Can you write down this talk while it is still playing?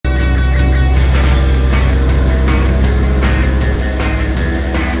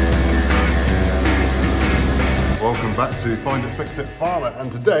Fix-It farmer,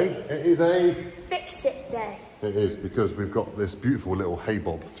 and today it is a Fix-It day. It is, because we've got this beautiful little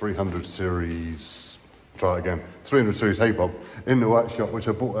Haybob 300 series, try it again, 300 series Haybob in the workshop, which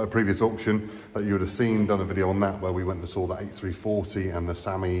I bought at a previous auction that you would have seen, done a video on that where we went and saw the 8340 and the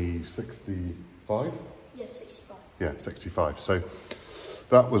Sammy 65? Yeah, 65. Yeah, 65. So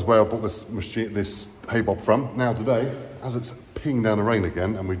that was where I bought this machine, this Haybob from. Now today, as it's peeing down the rain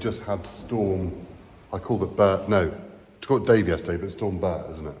again, and we just had Storm, I called it Bert, no, I called it Dave yesterday, but it's Storm Bert,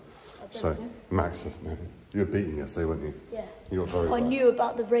 isn't it? So, Max, you were beating yesterday, weren't you? Yeah. You got very bad. I knew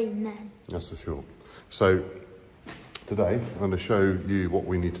about the rain then. That's for sure. So, today I'm going to show you what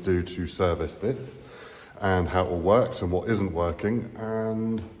we need to do to service this and how it all works and what isn't working,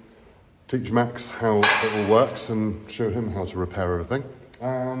 and teach Max how it all works and show him how to repair everything.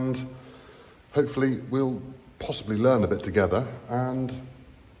 And hopefully we'll possibly learn a bit together, and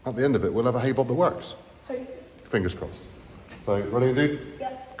at the end of it we'll have a Haybob that works. Hopefully. Fingers crossed. So, ready, dude?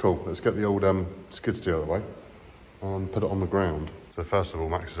 Yep. Cool. Let's get the old skid steer out of the way and put it on the ground. So first of all,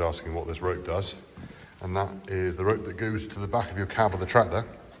 Max is asking what this rope does, and that is the rope that goes to the back of your cab of the tractor,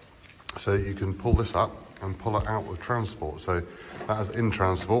 so you can pull this up and pull it out with transport. So that is in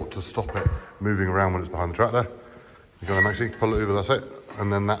transport to stop it moving around when it's behind the tractor. You got to Maxie, pull it over, that's it.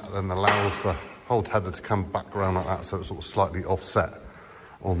 And then that then allows the whole tether to come back around like that, so it's sort of slightly offset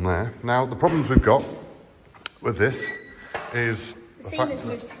on there. Now, the problems we've got with this is the fact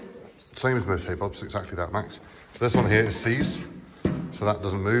that, same as most Haybobs, exactly that, Max. So this one here is seized, so that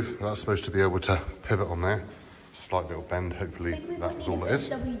doesn't move. That's supposed to be able to pivot on there. Slight little bend, hopefully that's all it is.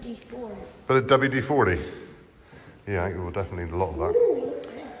 WD-40. But a WD-40. Yeah, I think we'll definitely need a lot of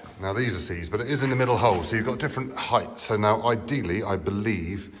that. Now these are seized, but it is in the middle hole, so you've got different heights. So now ideally, I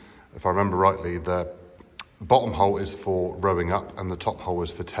believe, if I remember rightly, the bottom hole is for rowing up and the top hole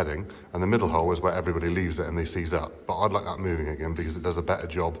is for tedding, and the middle hole is where everybody leaves it and they seize up. But I'd like that moving again because it does a better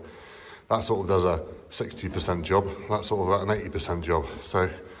job. That sort of does a 60% job, that's sort of an 80% job. So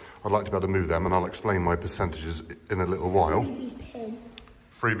I'd like to be able to move them, and I'll explain my percentages in a little while. Freebie pin.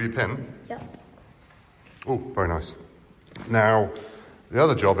 Freebie pin? Yep. Oh, very nice. Now, the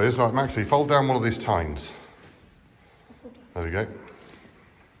other job is, right, Maxie, fold down one of these tines. There we go.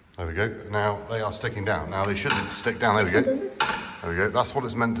 There we go. Now, they are sticking down. Now, they shouldn't stick down. There we go. There we go. That's what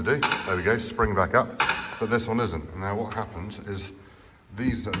it's meant to do. There we go. Spring back up. But this one isn't. Now, what happens is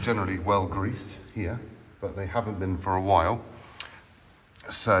these are generally well greased here, but they haven't been for a while.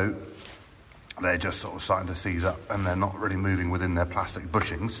 So they're just sort of starting to seize up, and they're not really moving within their plastic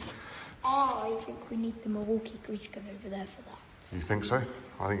bushings. Oh, I think we need the Milwaukee grease gun over there for that. You think so?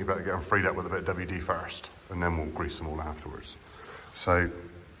 I think you better get them freed up with a bit of WD first, and then we'll grease them all afterwards. So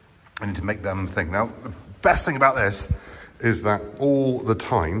I need to make them think. Now, the best thing about this is that all the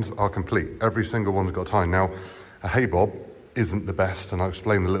tines are complete. Every single one's got a tine. Now, a Haybob isn't the best, and I'll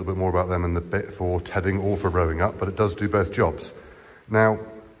explain a little bit more about them in the bit for tedding or for rowing up, but it does do both jobs. Now,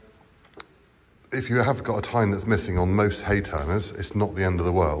 if you have got a tine that's missing on most hay turners, it's not the end of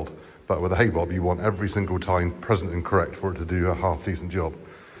the world. But with a Haybob, you want every single tine present and correct for it to do a half-decent job.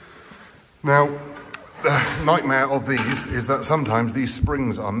 Now, the nightmare of these is that sometimes these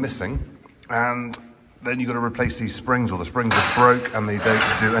springs are missing, and then you've got to replace these springs, or the springs are broke and they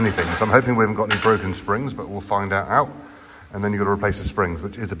don't do anything. So I'm hoping we haven't got any broken springs, but we'll find out. And then you've got to replace the springs,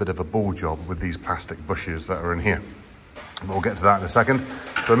 which is a bit of a ball job with these plastic bushes that are in here. But we'll get to that in a second.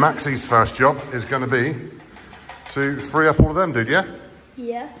 So Maxie's first job is going to be to free up all of them, dude, yeah?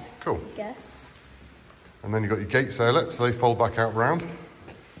 Yeah. Cool. I guess. And then you've got your gates there, so they fold back out round.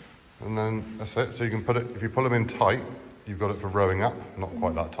 And then that's it. So you can put it, if you pull them in tight, you've got it for rowing up. Not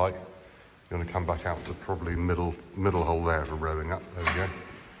quite that tight. You're going to come back out to probably middle hole there for rowing up. There we go.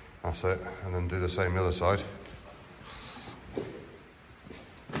 That's it. And then do the same the other side.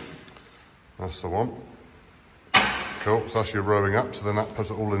 That's the one. Cool. So that's your rowing up. So then that puts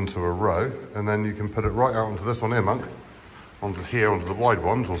it all into a row. And then you can put it right out onto this one here, Monk. Onto here, onto the wide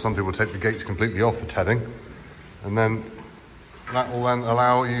ones, or some people take the gates completely off for tedding. And then that will then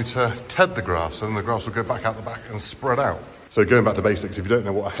allow you to ted the grass, and the grass will go back out the back and spread out. So going back to basics, if you don't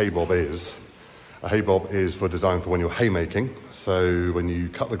know what a Haybob is for design for when you're haymaking. So when you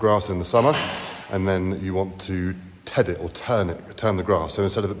cut the grass in the summer, and then you want to ted it or turn the grass. So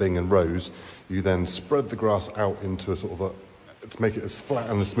instead of it being in rows, you then spread the grass out into a sort of to make it as flat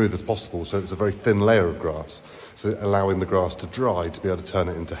and as smooth as possible, so it's a very thin layer of grass, so allowing the grass to dry to be able to turn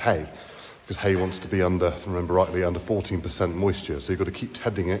it into hay. Because hay wants to be under, if I remember rightly, under 14% moisture. So you've got to keep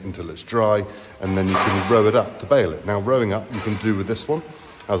tedding it until it's dry, and then you can row it up to bale it. Now, rowing up you can do with this one,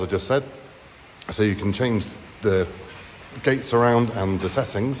 as I just said. So you can change the gates around and the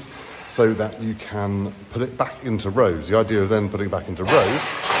settings so that you can put it back into rows. The idea of then putting it back into rows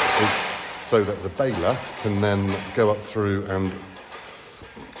is so that the baler can then go up through and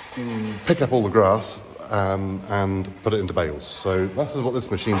pick up all the grass and put it into bales. So that is what this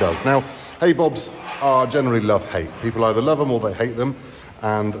machine does. Now, hay bobs are generally love-hate. People either love them or they hate them,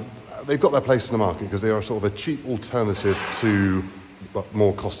 and they've got their place in the market because they are sort of a cheap alternative to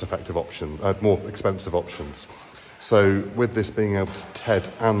more cost-effective options, more expensive options. So with this being able to ted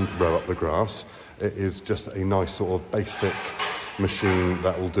and row up the grass, it is just a nice sort of basic machine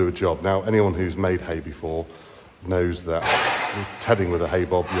that will do a job. Now, anyone who's made hay before knows that tedding with a hay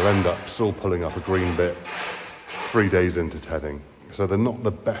bob, you'll end up still pulling up a green bit 3 days into tedding. So they're not the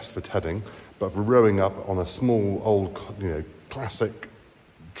best for tedding, but for rowing up on a small, old, classic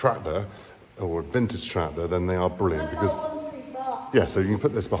tractor or a vintage tractor, then they are brilliant. Because yeah, so you can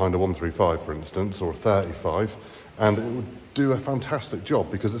put this behind a 135, for instance, or a 35, and it would do a fantastic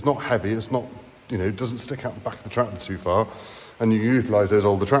job because it's not heavy, it's not, it doesn't stick out the back of the tractor too far, and you can utilise those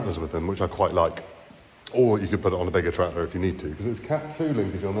older tractors with them, which I quite like. Or you could put it on a bigger tractor if you need to, because it's Cat 2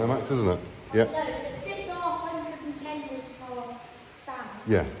 linkage on there, Max, isn't it? Yeah. No, it fits our 110 horsepower Sammy.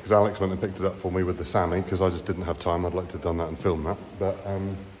 Yeah, because Alex went and picked it up for me with the Sammy, because I just didn't have time. I'd like to have done that and filmed that. But,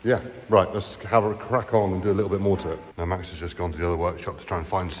 yeah, right, let's have a crack on and do a little bit more to it. Now, Max has just gone to the other workshop to try and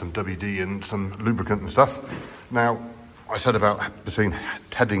find some WD and some lubricant and stuff. Now, I said about between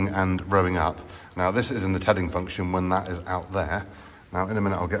tedding and rowing up. Now, this is in the tedding function when that is out there. Now, in a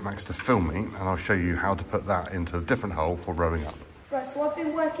minute, I'll get Max to film me, and I'll show you how to put that into a different hole for rowing up. Right, so I've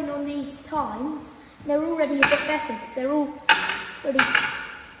been working on these tines. They're already a bit better because they're all already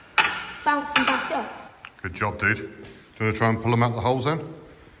bouncing back up. Good job, dude. Do you want to try and pull them out the holes then?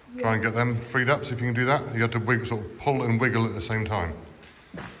 Yeah. Try and get them freed up, see if you can do that. You have to wiggle, sort of pull and wiggle at the same time.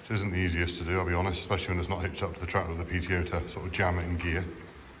 Which isn't the easiest to do, I'll be honest, especially when it's not hitched up to the tractor with the PTO to sort of jam it in gear.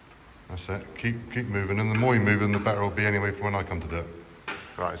 That's it. Keep moving, and the more you move them, the better it'll be anyway from when I come to do it.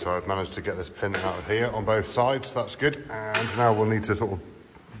 Right, so I've managed to get this pin out of here on both sides, that's good. And now we'll need to sort of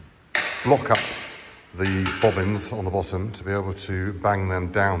block up the bobbins on the bottom to be able to bang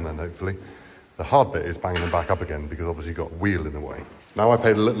them down then, hopefully. The hard bit is banging them back up again because obviously you've got a wheel in the way. Now I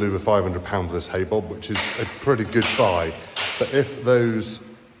paid a little over £500 for this hay bob, which is a pretty good buy. But if those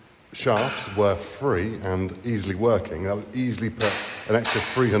shafts were free and easily working, I would easily put an extra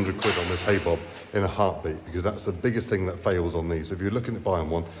 300 quid on this hay bob in a heartbeat, because that's the biggest thing that fails on these. If you're looking at buying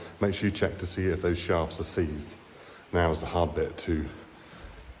one, make sure you check to see if those shafts are seized. Now is the hard bit to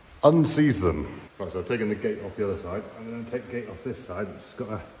unseize them. Right, so I've taken the gate off the other side. I'm going to take the gate off this side. It's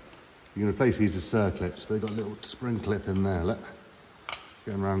got a, you can replace these with circlips, but they've got a little spring clip in there. Look,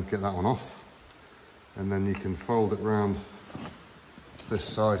 get around, get that one off, and then you can fold it round this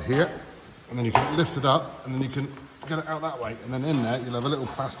side here, and then you can lift it up, and then you can get it out that way, and then in there you'll have a little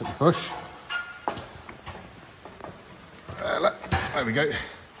plastic bush. There we go,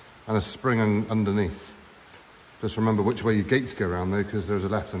 and a spring underneath. Just remember which way your gates go around though, because there's a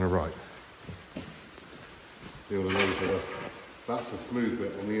left and a right. You want to know that that's the smooth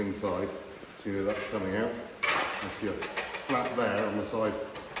bit on the inside, so you know that's coming out. If you're flat there on the side,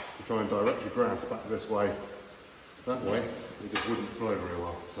 to try and direct the grass back this way, that way, it just wouldn't flow very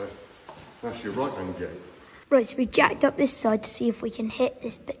well. So that's your right hand gate. Right, so we've jacked up this side to see if we can hit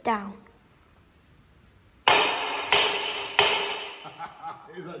this bit down.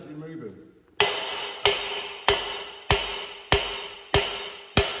 It is actually moving.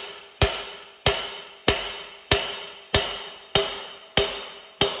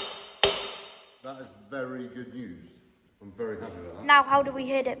 That is very good news. I'm very happy with that. Now, how do we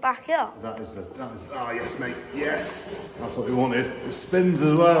hit it back up? Ah, yes, mate, yes. That's what we wanted. It spins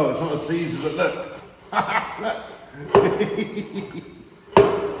as well. It's not as easy as it looks.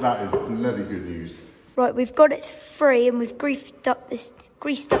 That is bloody good news. Right, we've got it free and we've greased up this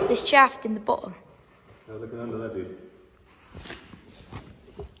shaft in the bottom. Now looking under there, dude.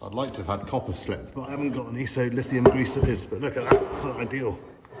 I'd like to have had copper slip, but I haven't got any, so lithium grease it is. But look at that, it's not ideal.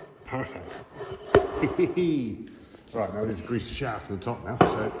 Perfect. Right, now we need to grease the shaft from the top now,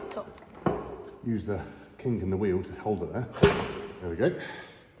 so use the kink in the wheel to hold it there. There we go.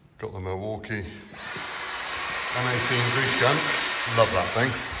 Got the Milwaukee M18 grease gun. Love that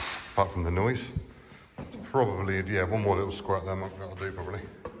thing, apart from the noise. It's probably, yeah, one more little squirt there, that'll do probably.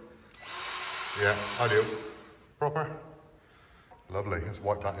 Yeah, ideal. Proper. Lovely, let's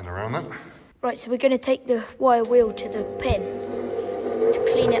wipe that in around that. Right, so we're going to take the wire wheel to the pin to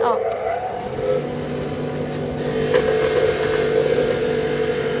clean it up.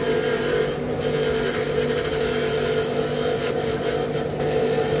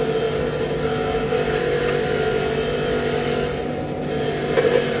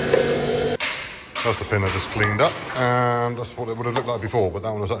 That's the pin I just cleaned up, and that's what it would have looked like before, but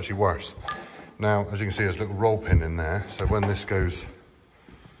that one was actually worse. Now, as you can see, there's a little roll pin in there, so when this goes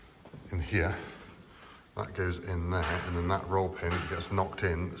in here, that goes in there, and then that roll pin gets knocked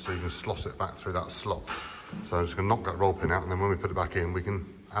in, so you can slot it back through that slot. So I'm just going to knock that roll pin out, and then when we put it back in, we can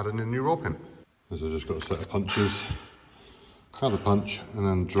add in a new roll pin. So I've just got a set of punches, have a punch, and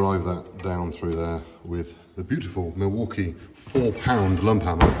then drive that down through there with the beautiful Milwaukee 4-pound lump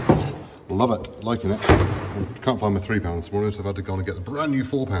hammer. Love it, liking it. I can't find my 3-pound this morning, so I've had to go and get the brand new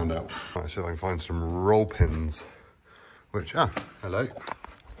 4-pound out. Right, see if I can find some roll pins, which, hello.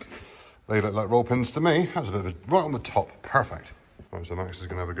 They look like roll pins to me. That's a bit of a, right on the top, perfect. Right, so Max is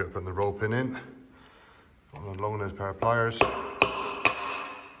gonna have a go at putting the roll pin in. Along those pair of pliers.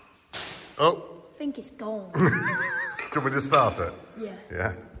 Oh! I think it's gone. Can we just start it? Yeah.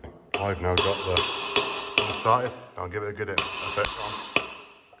 Yeah. I've now got the started. I'll give it a good hit. That's it,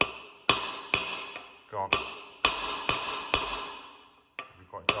 go on. Be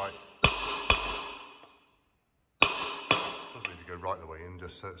quite tight. Doesn't need to go right the way in,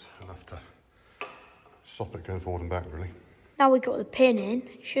 just so it's enough to stop it going forward and back, really. Now we got the pin in,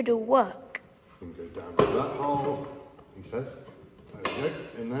 it should all work. And go down to that hole, he says. There we go,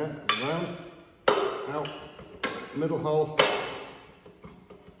 in there, around, out, middle hole,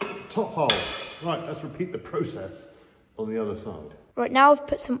 top hole. Right, let's repeat the process on the other side. Right, now I've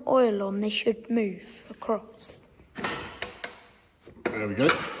put some oil on, they should move across. There we go,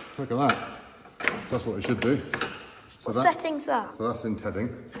 look at that. That's what it should do. So what setting's that? So that's in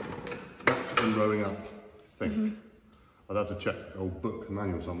tedding. That's in rowing up, I think. I'd have to check the old book and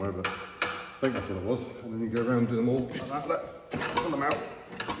manual somewhere, but I think that's what it was. And then you go around and do them all like that. Pull them out,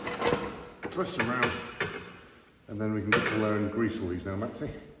 twist them around, and then we can get all there and grease all these now, Maxie.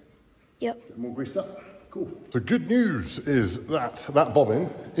 Yep. Get them all greased up. Cool. The good news is that that bobbin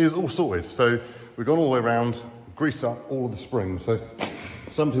is all sorted. So we've gone all the way around, grease up all of the springs. So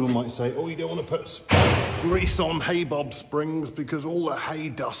some people might say, oh, you don't want to put grease on Haybob springs because all the hay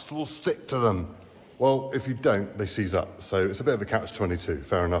dust will stick to them. Well, if you don't, they seize up. So it's a bit of a catch-22.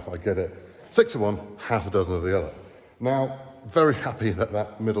 Fair enough, I get it. 6 of one, half a dozen of the other. Now, very happy that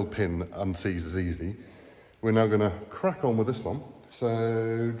that middle pin unseizes easy. We're now going to crack on with this one. So,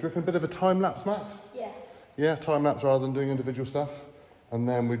 do you reckon a bit of a time-lapse, Max? Yeah. Yeah, time-lapse rather than doing individual stuff. And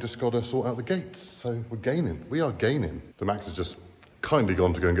then we've just got to sort out the gates. So we're gaining. We are gaining. So Max has just kindly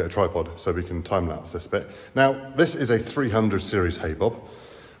gone to go and get a tripod so we can time-lapse this bit. Now, this is a 300 Series Haybob,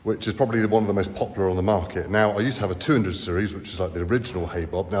 which is probably one of the most popular on the market. Now, I used to have a 200 series, which is like the original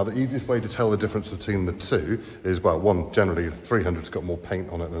Haybob. Now, the easiest way to tell the difference between the two is, well, one, generally, the 300's got more paint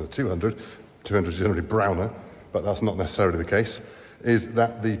on it than the 200. 200 is generally browner, but that's not necessarily the case, is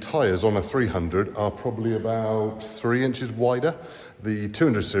that the tyres on a 300 are probably about 3 inches wider. The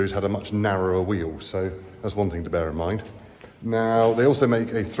 200 series had a much narrower wheel, so that's one thing to bear in mind. Now, they also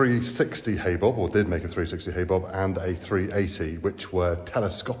make a 360 Haybob, or did make a 360 Haybob, and a 380, which were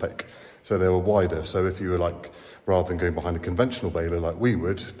telescopic, so they were wider. So if you were like, rather than going behind a conventional baler like we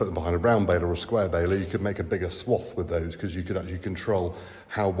would, put them behind a round baler or a square baler, you could make a bigger swath with those because you could actually control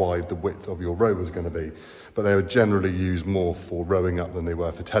how wide the width of your row was going to be. But they were generally used more for rowing up than they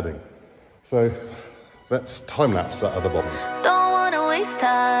were for tedding. So let's time-lapse that other bobbin. Don't want to waste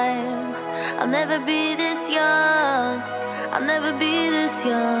time. I'll never be this young. I'll never be this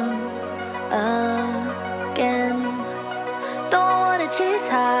young again. Don't want to chase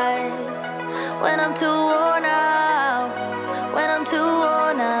highs when I'm too worn out. When I'm too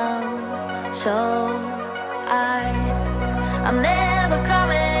worn out. So I'm never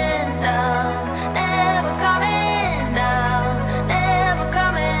coming down. Never coming down. Never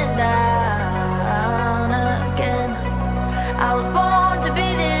coming down again. I was born to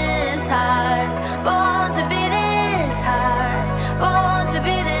be this high. Born to be this high. Born to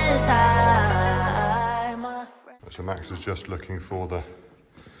be this high, my friend. So Max is just looking for the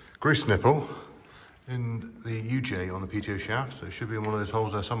grease nipple in the UJ on the PTO shaft. So it should be in one of those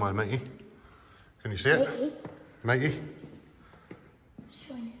holes there somewhere, matey. Can you see it? Matey?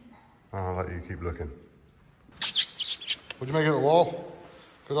 I'll let you keep looking. What do you make of the wall?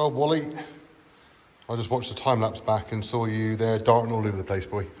 Good old Wally. I just watched the time-lapse back and saw you there darting all over the place,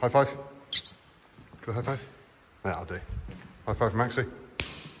 boy. High five. Good high five. Yeah, I'll do. High five for Maxie.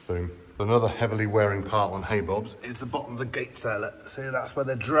 Boom. Another heavily wearing part on Haybobs is the bottom of the gates there. Look. See, that's where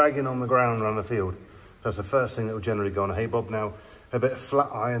they're dragging on the ground around the field. That's the first thing that will generally go on a Haybob. Now, a bit of flat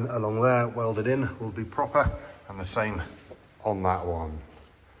iron along there, welded in, will be proper, and the same on that one.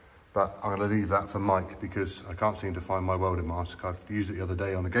 But I'm going to leave that for Mike because I can't seem to find my welding mask. I've used it the other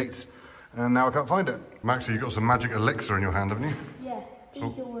day on the gates, and now I can't find it. Maxie, you've got some magic elixir in your hand, haven't you? Yeah,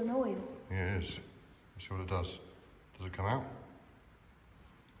 diesel and oil. Yeah, it is. Let's see what it does. Does it come out?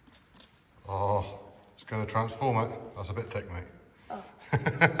 Oh, it's going to transform it. That's a bit thick, mate. Oh.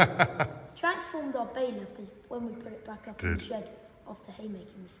 Transformed our baler because when we put it back up in the shed after haymaking,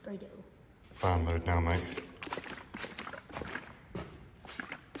 we sprayed it all. Fan mode now, mate.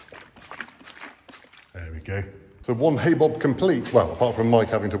 There we go. So one haybob complete. Well, apart from Mike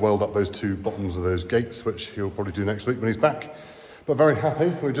having to weld up those two bottoms of those gates, which he'll probably do next week when he's back. But very happy.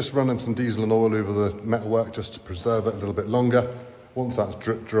 We're just running some diesel and oil over the metalwork just to preserve it a little bit longer. Once that's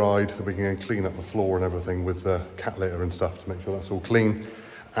drip dried, then we can clean up the floor and everything with the cat litter and stuff to make sure that's all clean.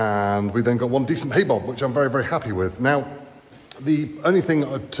 And we then got one decent haybob, which I'm very, very happy with. Now, the only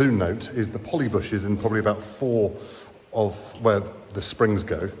thing to note is the poly bushes in probably about 4 of where the springs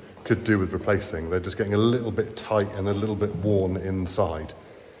go could do with replacing. They're just getting a little bit tight and a little bit worn inside.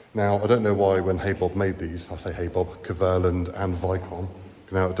 Now, I don't know why when Haybob made these, I say Haybob, Converland and Vicon.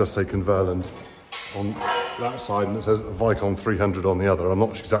 Now, it does say Converland on that side and it says Vicon 300 on the other. I'm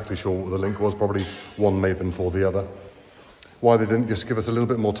not exactly sure what the link was, probably one made them for the other. Why they didn't just give us a little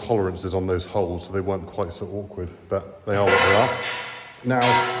bit more tolerances on those holes so they weren't quite so awkward, but they are what they are.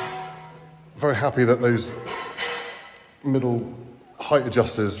 Now, very happy that those middle height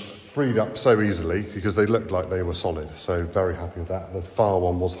adjusters freed up so easily because they looked like they were solid, so very happy with that. The far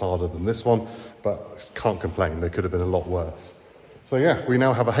one was harder than this one, but can't complain, they could have been a lot worse. So yeah, we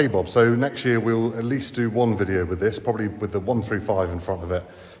now have a haybob, so next year we'll at least do one video with this, probably with the 135 in front of it,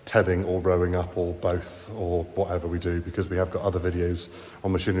 tedding or rowing up or both or whatever we do, because we have got other videos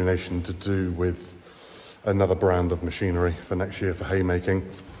on Machinery Nation to do with another brand of machinery for next year for haymaking.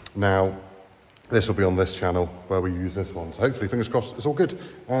 Now, this will be on this channel where we use this one. So hopefully, fingers crossed, it's all good.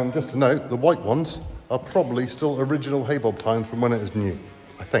 And just to note, the white ones are probably still original haybob tines from when it is new,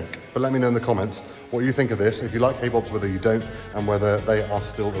 I think. But let me know in the comments what you think of this, if you like haybobs, whether you don't, and whether they are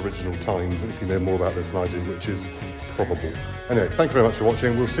still original tines, if you know more about this than I do, which is probable. Anyway, thank you very much for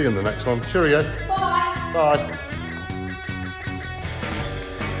watching. We'll see you in the next one. Cheerio. Bye. Bye.